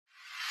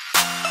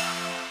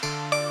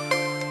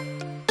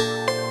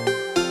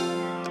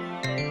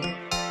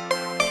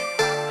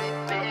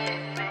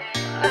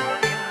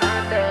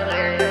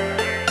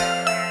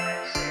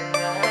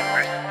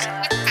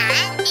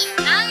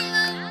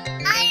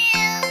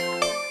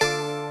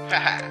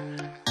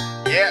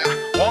Yeah,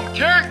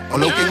 OneKing.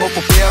 Oloke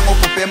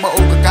ngopope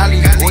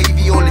maokakali.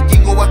 Oivi ole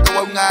kingo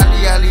wakawa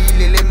ngali ali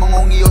lele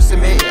mongongi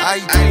oseme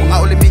ai. Nga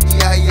ole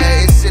miki ai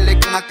esele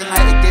kanga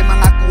eke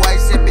mangaku ai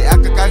sepe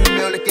akakangi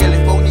me ole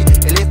telefoni.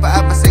 Elefa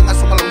apa senga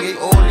sumalongi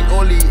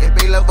oli.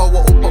 Epela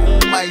bawa upa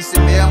umai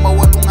seme ama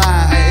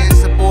walunga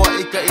esepo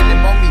ika ile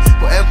momi.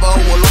 Forever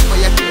walopa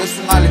yaki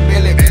osungale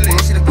pele.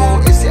 Olosi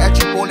ko ese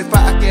achipole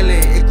fa akele.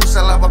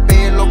 Ekusala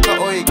vape loka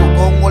oi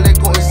kongo le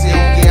ko ese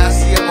oke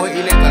asia oi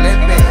ile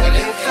kalepe.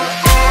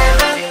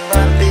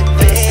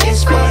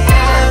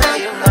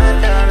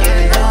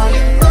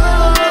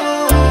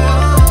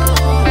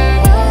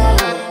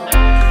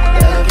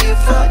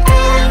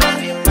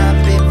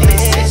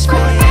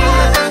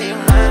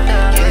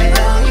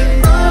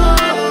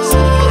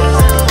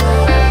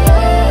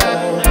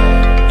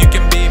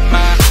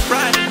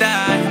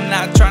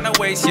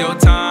 Waste your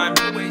time.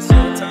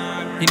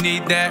 You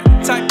need that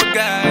type of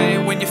guy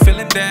when you're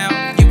feeling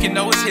down. You can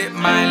always hit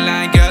my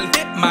line, girl,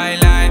 hit my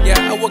line.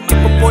 Yeah, I walk in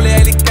popole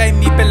alikay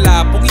mi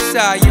pela pong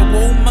isa. Yeah,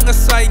 wo mga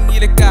say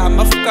nila ka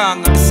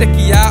mafukang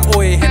sekia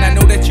oy. And I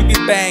know that you be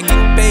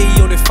banging, pay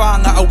on the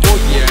fanga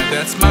award. Yeah,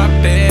 that's my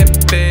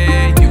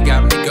Pepe. You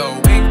got me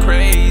going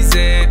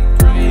crazy.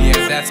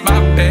 Yeah, that's my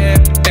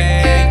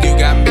Pepe. You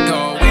got me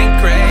going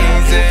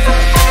crazy.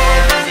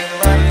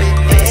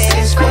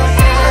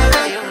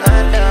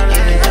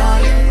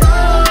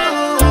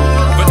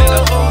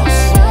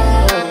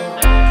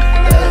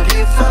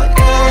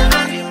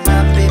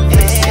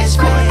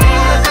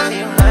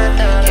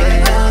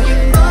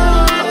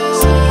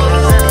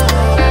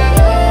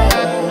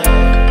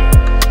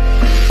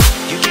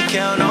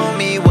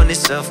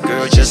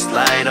 Girl, just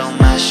light on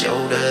my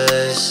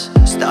shoulders.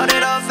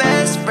 Started off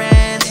as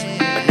friends,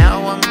 but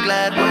now I'm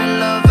glad we're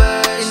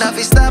lovers. Enough,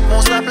 stop,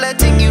 won't stop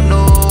letting you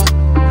know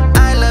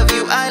I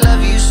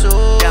love you so.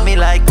 Got me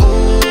like,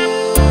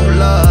 ooh,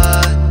 love.